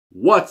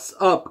What's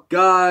up,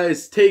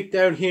 guys?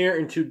 Takedown here,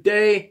 and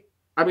today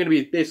I'm going to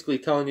be basically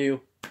telling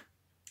you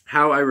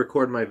how I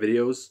record my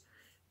videos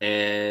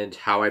and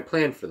how I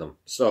plan for them.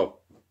 So,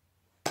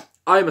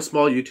 I'm a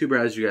small YouTuber,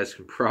 as you guys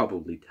can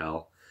probably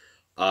tell,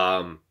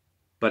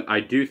 but I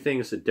do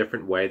things a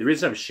different way. The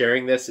reason I'm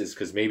sharing this is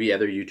because maybe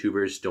other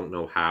YouTubers don't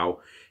know how,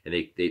 and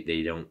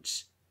they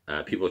don't,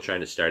 people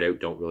trying to start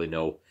out don't really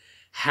know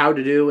how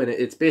to do, and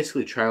it's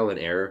basically trial and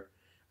error.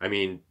 I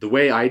mean, the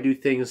way I do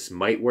things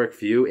might work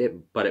for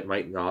you, but it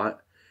might not.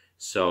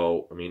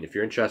 So, I mean, if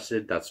you're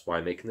interested, that's why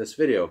I'm making this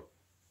video.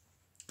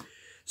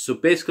 So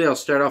basically, I'll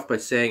start off by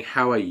saying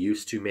how I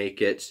used to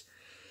make it,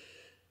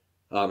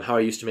 how I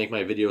used to make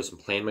my videos and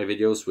plan my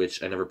videos,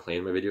 which I never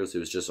planned my videos. It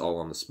was just all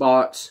on the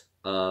spot.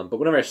 But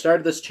whenever I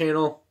started this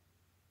channel,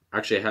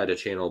 actually I had a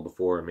channel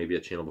before, maybe a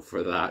channel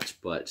before that,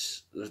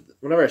 but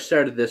whenever I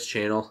started this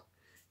channel,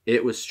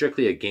 it was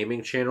strictly a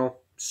gaming channel.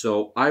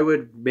 So I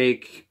would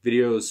make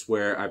videos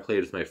where I played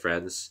with my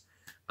friends,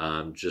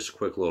 just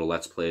quick little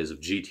Let's Plays of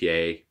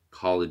GTA,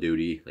 Call of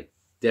Duty, like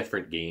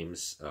different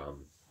games.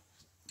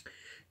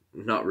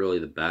 Not really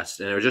the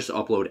best. And I would just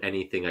upload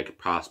anything I could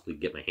possibly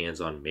get my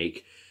hands on and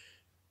make.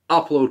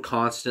 Upload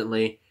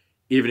constantly.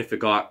 Even if it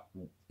got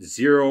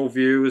 0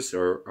 views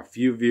or a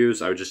few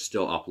views, I would just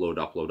still upload,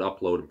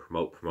 and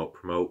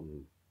promote,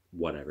 and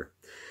whatever.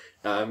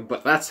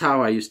 But that's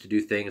how I used to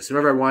do things.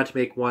 Whenever I wanted to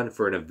make one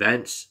for an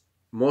event,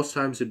 most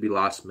times it'd be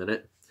last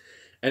minute.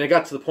 And it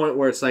got to the point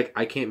where it's like,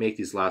 I can't make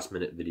these last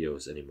minute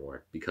videos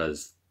anymore.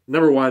 Because,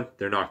 number one,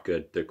 they're not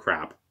good. They're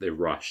crap. They're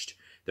rushed.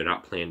 They're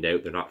not planned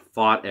out. They're not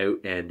thought out.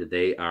 And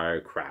they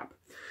are crap.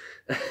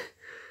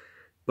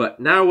 But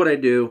now what I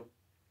do,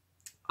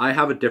 I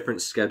have a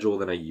different schedule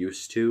than I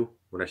used to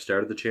when I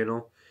started the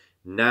channel.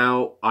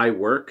 Now I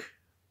work.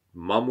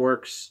 Mom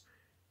works.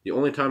 The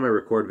only time I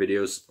record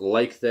videos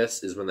like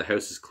this is when the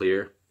house is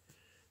clear.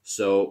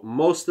 So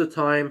most of the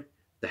time,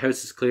 the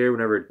house is clear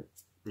whenever,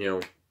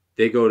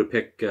 they go to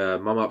pick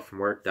mom up from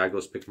work. Dad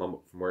goes to pick mom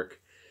up from work.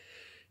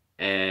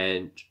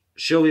 And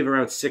she'll leave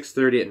around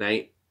 6:30 at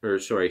night. Or,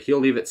 sorry, he'll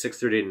leave at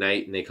 6:30 at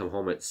night, and they come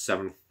home at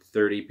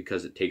 7:30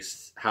 because it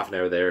takes half an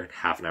hour there,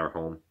 half an hour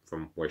home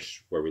from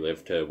where we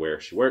live to where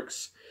she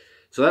works.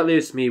 So that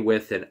leaves me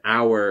with an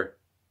hour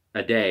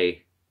a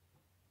day,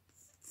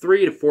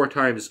 3 to 4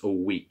 times a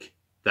week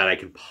that I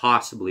can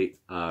possibly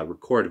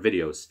record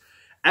videos.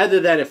 Other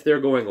than if they're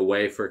going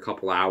away for a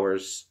couple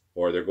hours,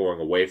 or they're going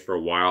away for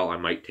a while, I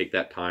might take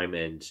that time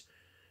and,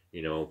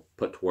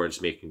 put towards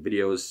making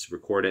videos,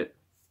 record it.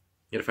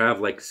 And if I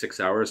have like 6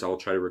 hours, I'll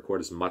try to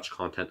record as much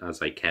content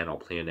as I can. I'll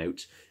plan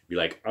out, be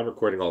like, I'm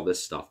recording all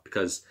this stuff,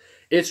 because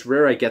it's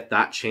rare I get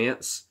that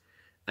chance.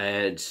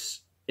 And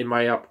in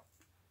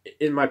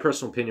my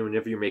personal opinion,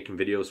 whenever you're making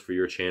videos for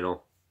your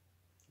channel,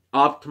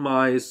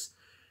 optimize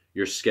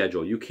your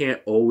schedule. You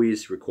can't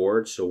always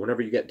record, so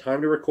whenever you get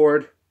time to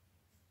record,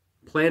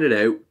 plan it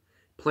out,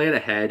 plan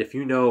ahead. If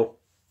you know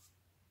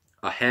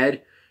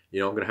ahead, I'm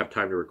going to have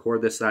time to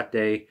record this that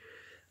day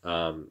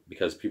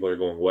because people are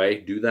going away,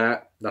 do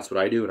that. That's what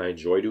I do, and I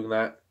enjoy doing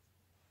that.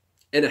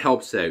 And it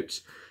helps out.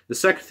 The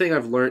second thing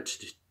I've learned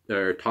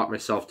or taught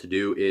myself to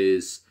do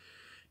is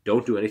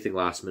don't do anything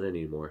last minute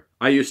anymore.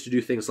 I used to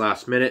do things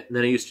last minute, and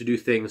then I used to do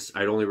things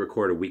I'd only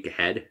record a week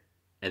ahead.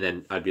 And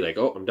then I'd be like,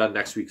 oh, I'm done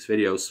next week's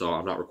video, so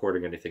I'm not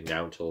recording anything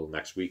now until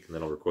next week, and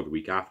then I'll record the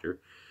week after.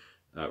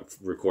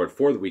 Record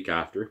for the week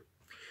after.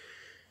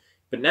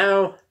 But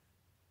now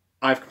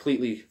I've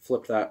completely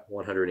flipped that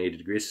 180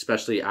 degrees,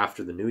 especially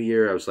after the new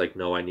year. I was like,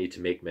 no, I need to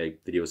make my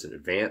videos in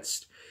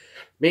advance.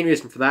 Main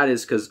reason for that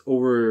is because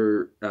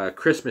over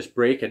Christmas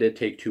break, I did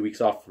take 2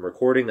 weeks off from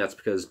recording. That's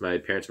because my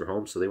parents were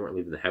home, so they weren't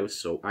leaving the house,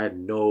 so I had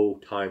no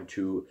time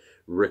to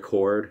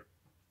record.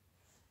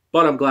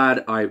 But I'm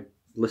glad I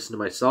listened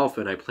to myself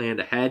and I planned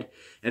ahead,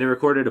 and I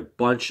recorded a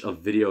bunch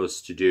of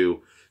videos to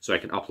do so I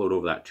can upload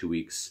over that 2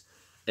 weeks,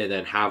 and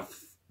then have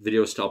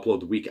videos to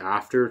upload the week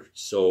after.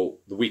 So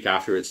the week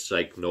after, it's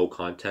like no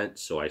content,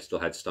 so I still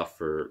had stuff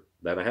for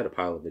then. I had a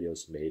pile of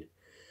videos made,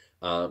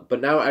 but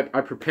now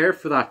I prepare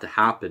for that to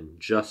happen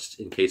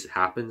just in case it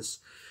happens.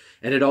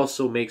 And it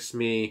also makes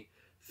me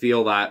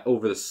feel that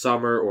over the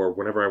summer, or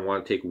whenever I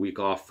want to take a week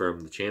off from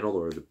the channel,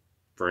 or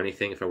for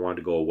anything, if I wanted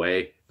to go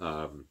away,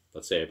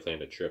 let's say I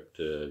planned a trip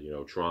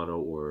to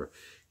Toronto or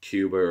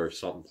Cuba or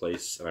something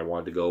place, and I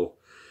wanted to go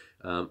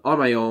on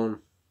my own,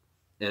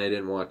 and I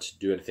didn't want to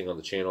do anything on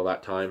the channel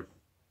that time,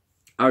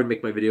 I would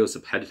make my videos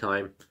ahead of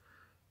time,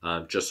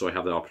 just so I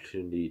have the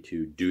opportunity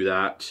to do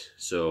that.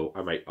 So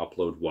I might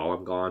upload while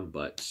I'm gone,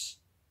 but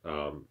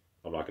I'm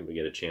not going to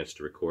get a chance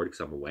to record because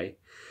I'm away.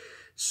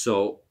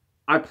 So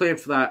I plan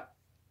for that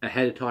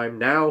ahead of time.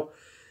 Now,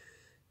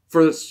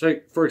 for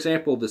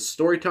example, the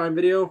story time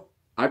video,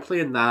 I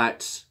plan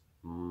that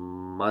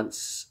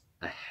months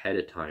ahead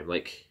of time.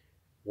 Like,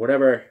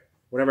 whenever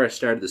I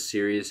started the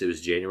series, it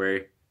was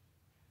January.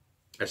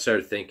 I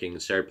started thinking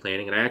and started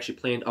planning, and I actually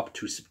planned up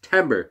to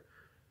September.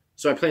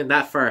 So I planned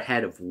that far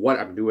ahead of what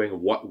I'm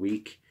doing, what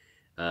week,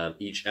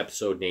 each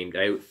episode named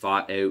out,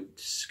 thought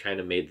out, kind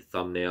of made the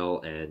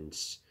thumbnail, and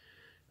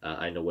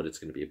I know what it's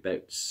going to be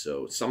about.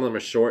 So some of them are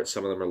short,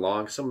 some of them are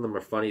long, some of them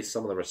are funny,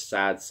 some of them are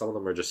sad, some of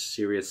them are just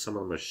serious, some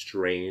of them are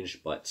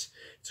strange, but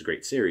it's a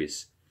great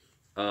series.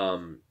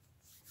 So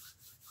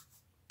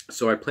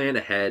I plan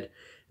ahead,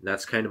 and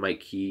that's kind of my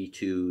key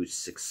to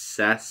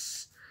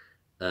success.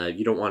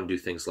 You don't want to do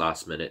things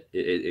last minute.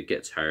 It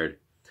gets hard.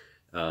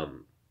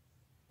 Not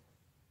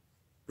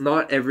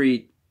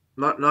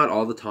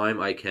all the time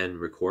I can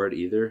record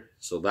either.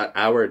 So that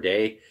hour a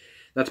day,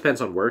 that depends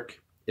on work.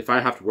 If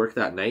I have to work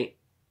that night,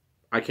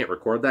 I can't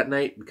record that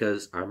night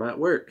because I'm at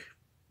work.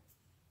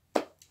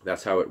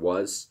 That's how it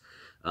was.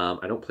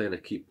 I don't plan to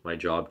keep my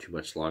job too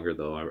much longer,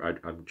 though.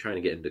 I'm trying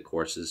to get into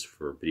courses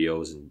for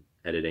videos and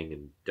editing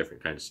and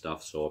different kinds of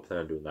stuff, so I plan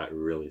on doing that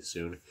really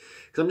soon.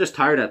 Because I'm just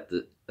tired at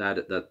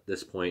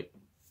this point.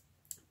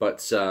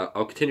 But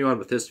I'll continue on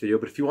with this video.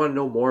 But if you want to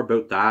know more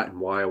about that and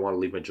why I want to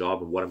leave my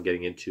job and what I'm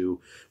getting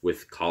into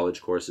with college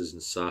courses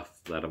and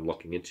stuff that I'm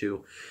looking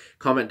into,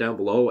 comment down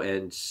below,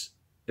 and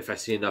if I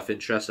see enough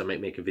interest, I might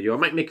make a video. I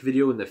might make a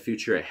video in the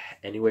future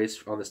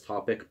anyways on this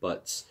topic,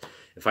 but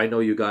if I know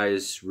you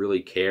guys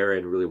really care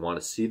and really want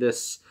to see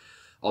this,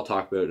 I'll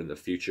talk about it in the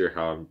future,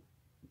 how I'm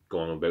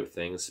going about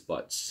things.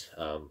 But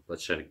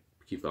let's try to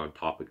keep on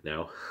topic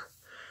now.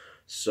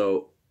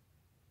 So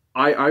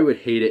I would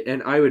hate it,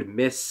 and I would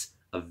miss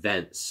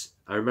events.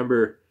 I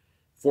remember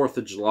 4th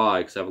of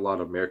July, because I have a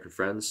lot of American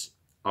friends.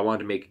 I wanted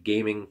to make a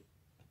gaming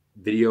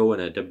video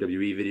and a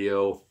WWE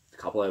video, a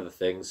couple other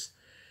things.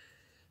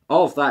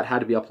 All of that had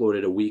to be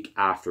uploaded a week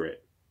after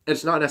it.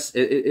 It's not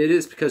necessarily, it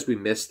is because we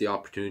missed the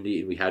opportunity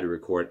and we had to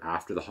record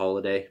after the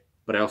holiday.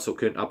 But I also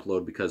couldn't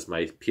upload because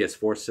my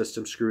PS4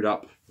 system screwed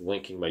up,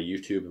 linking my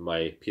YouTube and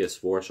my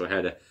PS4. So I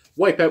had to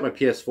wipe out my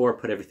PS4,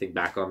 put everything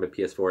back on my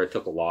PS4. It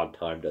took a long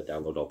time to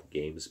download all the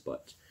games.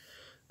 But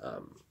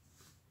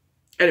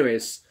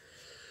anyways,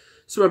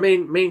 so my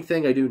main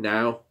thing I do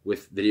now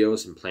with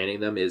videos and planning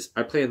them is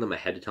I plan them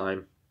ahead of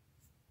time.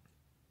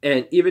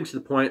 And even to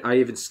the point, I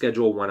even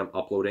schedule when I'm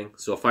uploading.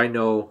 So if I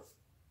know,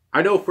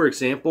 for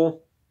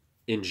example,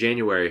 in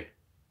January,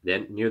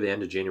 then near the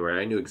end of January,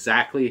 I knew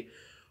exactly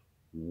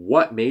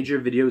what major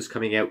video is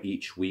coming out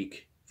each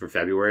week. For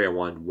February, I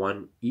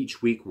wanted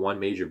each week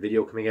one major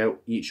video coming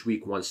out, each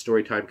week one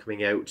story time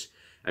coming out.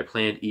 I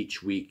planned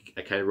each week.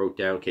 I kind of wrote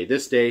down, okay,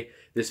 this day,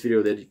 this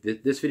video, and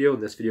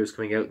this video is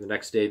coming out. The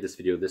next day, this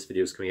video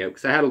is coming out.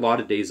 Because I had a lot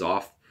of days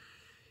off.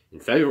 In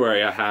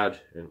February, I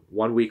had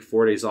 1 week,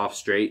 4 days off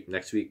straight.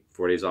 Next week,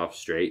 4 days off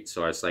straight.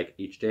 So I was like,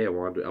 each day I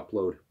wanted to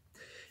upload.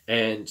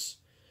 And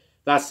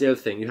that's the other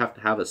thing. You have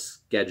to have a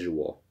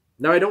schedule.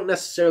 Now, I don't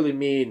necessarily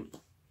mean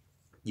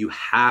you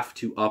have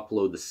to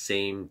upload the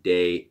same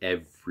day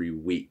every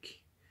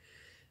week.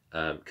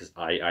 Because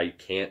I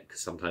can't.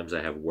 Because sometimes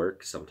I have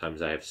work.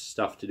 Sometimes I have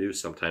stuff to do.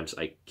 Sometimes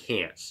I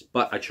can't.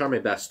 But I try my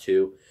best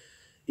to.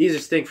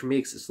 Easiest thing for me,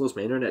 because it slows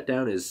my internet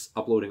down, is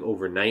uploading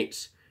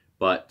overnight.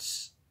 But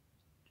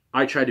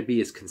I try to be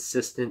as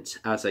consistent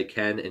as I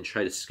can and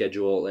try to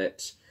schedule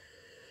it.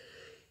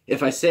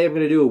 If I say I'm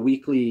going to do a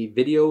weekly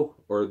video,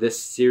 or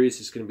this series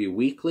is going to be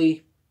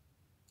weekly,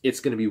 it's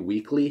going to be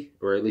weekly,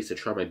 or at least I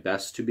try my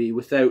best to be.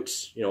 Without,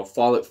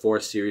 Fallout 4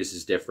 series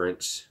is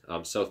different.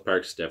 South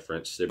Park's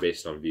different. They're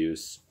based on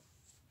views.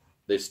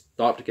 They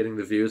stopped getting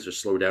the views or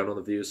slowed down on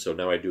the views, so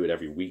now I do it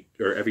every week,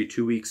 or every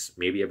 2 weeks,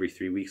 maybe every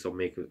 3 weeks I'll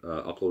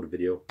upload a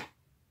video.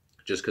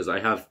 Just because I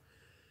have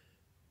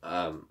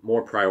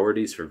more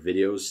priorities for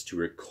videos to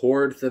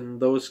record than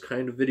those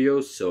kind of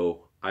videos,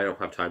 so I don't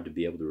have time to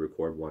be able to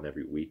record one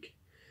every week.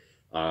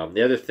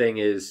 The other thing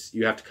is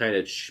you have to kind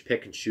of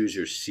pick and choose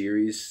your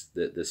series,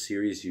 the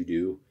series you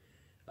do,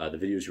 the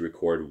videos you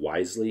record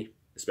wisely,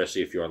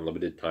 especially if you're on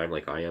limited time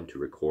like I am to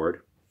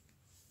record.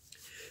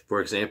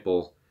 For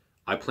example,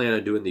 I plan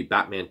on doing the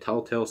Batman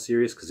Telltale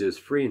series because it was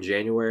free in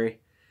January.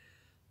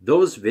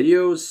 Those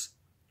videos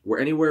were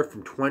anywhere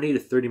from 20 to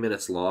 30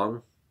 minutes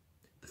long.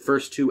 The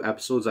first 2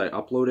 episodes I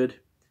uploaded,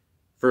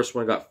 first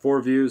one got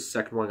 4 views,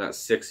 second one got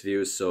 6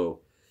 views. So,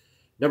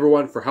 number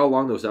one, for how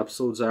long those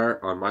episodes are,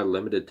 on my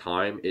limited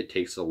time, it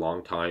takes a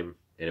long time,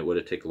 and it would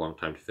have taken a long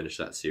time to finish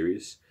that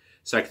series.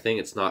 Second thing,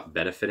 it's not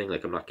benefiting,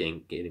 like I'm not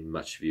getting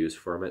much views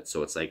from it,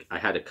 so it's like I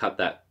had to cut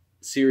that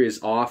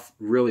series off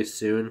really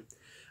soon.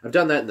 I've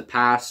done that in the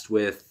past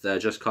with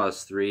Just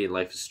Cause 3 and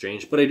Life is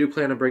Strange, but I do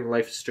plan on bringing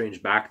Life is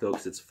Strange back, though,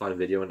 because it's a fun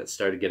video, and it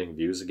started getting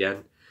views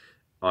again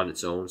on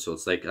its own, so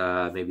it's like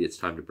maybe it's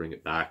time to bring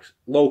it back.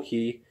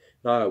 Low-key,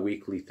 not a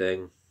weekly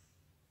thing,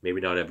 maybe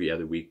not every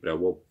other week, but I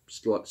will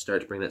still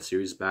start to bring that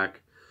series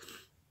back.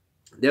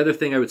 The other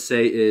thing I would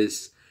say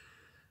is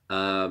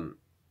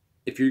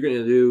if you're going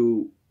to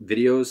do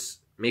videos,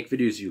 make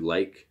videos you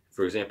like.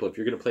 For example, if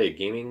you're going to play a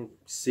gaming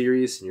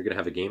series and you're going to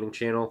have a gaming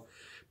channel,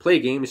 play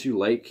games you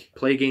like,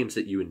 play games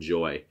that you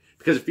enjoy.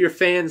 Because if your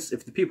fans,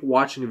 if the people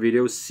watching the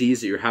video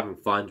sees that you're having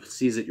fun,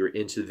 sees that you're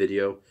into the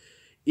video,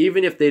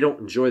 even if they don't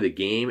enjoy the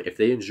game, if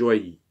they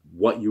enjoy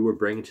what you were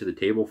bringing to the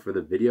table for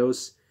the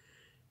videos,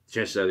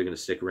 chances are they're going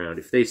to stick around.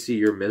 If they see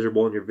you're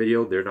miserable in your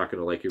video, they're not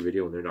going to like your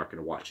video and they're not going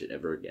to watch it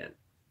ever again.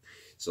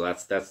 So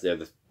that's the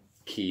other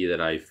key that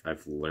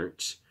I've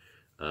learned.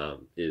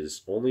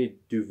 is only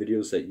do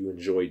videos that you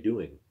enjoy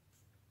doing.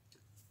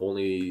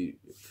 Only,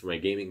 for my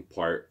gaming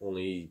part,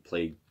 only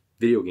play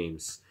video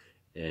games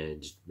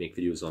and make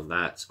videos on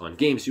that. On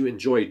games you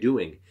enjoy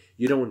doing.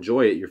 You don't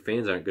enjoy it, your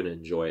fans aren't going to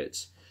enjoy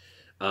it.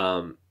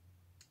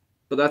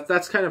 But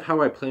that's kind of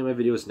how I play my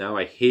videos now.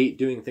 I hate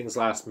doing things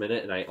last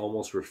minute, and I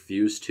almost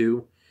refuse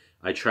to.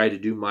 I try to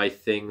do my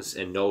things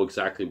and know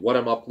exactly what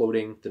I'm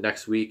uploading the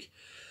next week.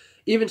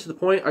 Even to the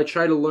point, I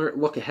try to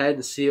look ahead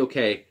and see,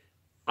 okay,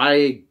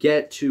 I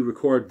get to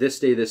record this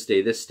day, this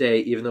day, this day,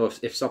 even though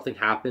if something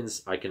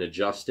happens, I can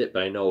adjust it.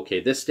 But I know, okay,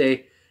 this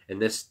day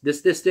and this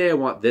day I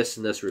want this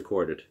and this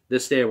recorded.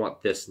 This day I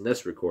want this and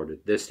this recorded.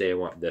 This day I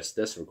want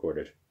this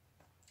recorded.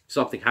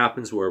 Something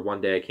happens where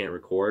one day I can't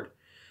record.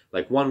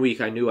 Like 1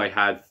 week I knew I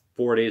had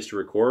 4 days to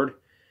record.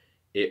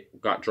 It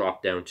got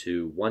dropped down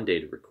to 1 day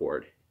to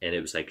record. And it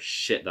was like,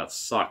 shit, that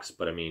sucks.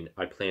 But I mean,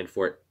 I planned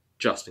for it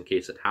just in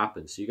case it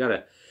happens. So you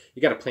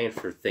gotta plan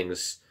for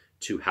things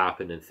to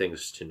happen and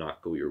things to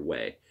not go your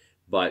way.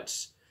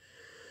 But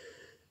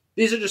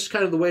these are just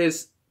kind of the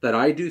ways that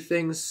I do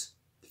things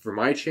for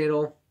my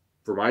channel,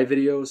 for my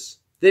videos.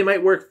 They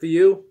might work for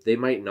you, they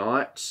might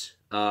not.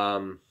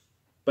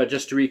 But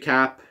just to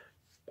recap,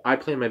 I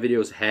plan my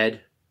videos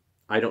ahead.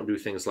 I don't do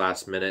things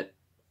last minute.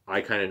 I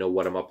kind of know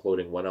what I'm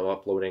uploading, when I'm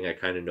uploading. I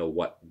kind of know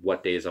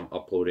what days I'm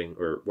uploading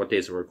or what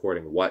days I'm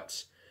recording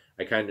what.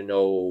 I kind of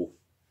know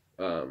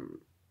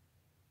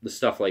the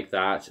stuff like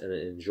that and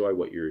enjoy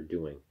what you're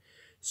doing.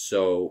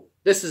 So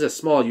this is a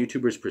small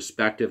YouTuber's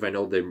perspective. I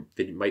know there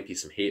might be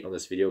some hate on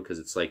this video because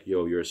it's like,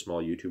 yo, you're a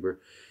small YouTuber.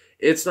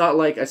 It's not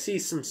like, I see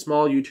some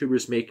small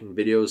YouTubers making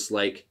videos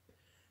like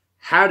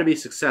how to be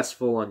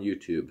successful on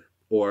YouTube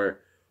or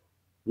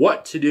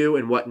what to do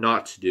and what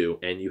not to do,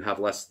 and you have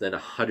less than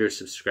 100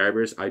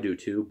 subscribers. I do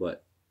too,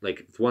 but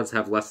like the ones that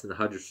have less than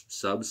 100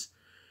 subs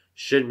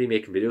shouldn't be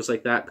making videos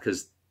like that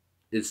because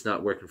it's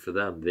not working for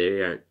them.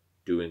 They aren't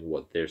doing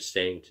what they're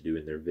saying to do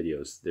in their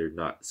videos. They're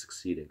not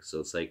succeeding. So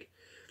it's like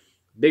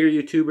bigger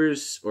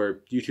YouTubers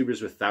or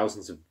YouTubers with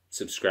thousands of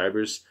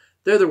subscribers,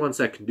 they're the ones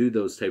that can do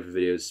those type of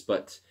videos.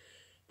 But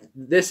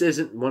this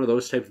isn't one of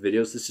those type of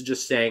videos. This is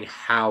just saying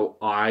how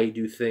I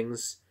do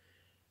things.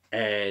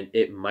 And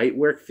it might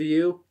work for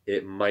you.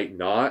 It might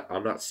not.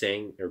 I'm not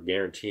saying or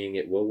guaranteeing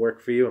it will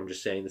work for you. I'm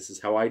just saying this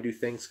is how I do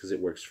things because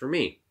it works for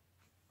me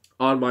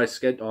on my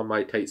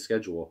tight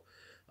schedule.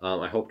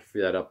 I hope to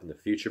free that up in the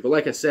future. But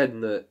like I said,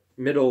 in the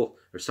middle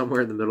or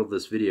somewhere in the middle of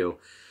this video,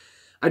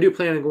 I do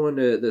plan on going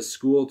to the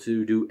school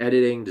to do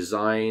editing,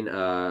 design,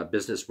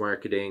 business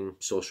marketing,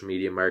 social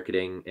media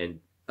marketing, and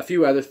a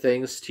few other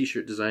things,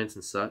 t-shirt designs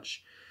and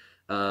such.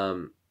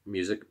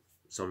 Music,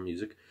 some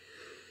music.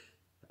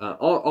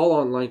 All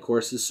online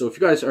courses. So if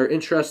you guys are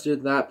interested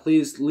in that,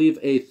 please leave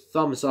a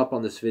thumbs up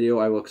on this video.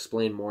 I will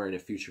explain more in a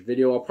future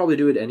video. I'll probably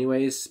do it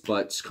anyways,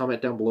 but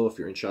comment down below if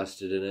you're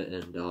interested in it,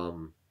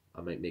 and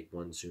I might make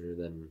one sooner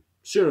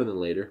than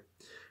later.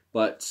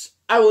 But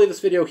I will leave this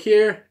video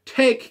here.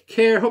 Take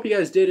care. Hope you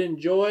guys did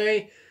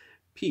enjoy.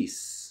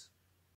 Peace.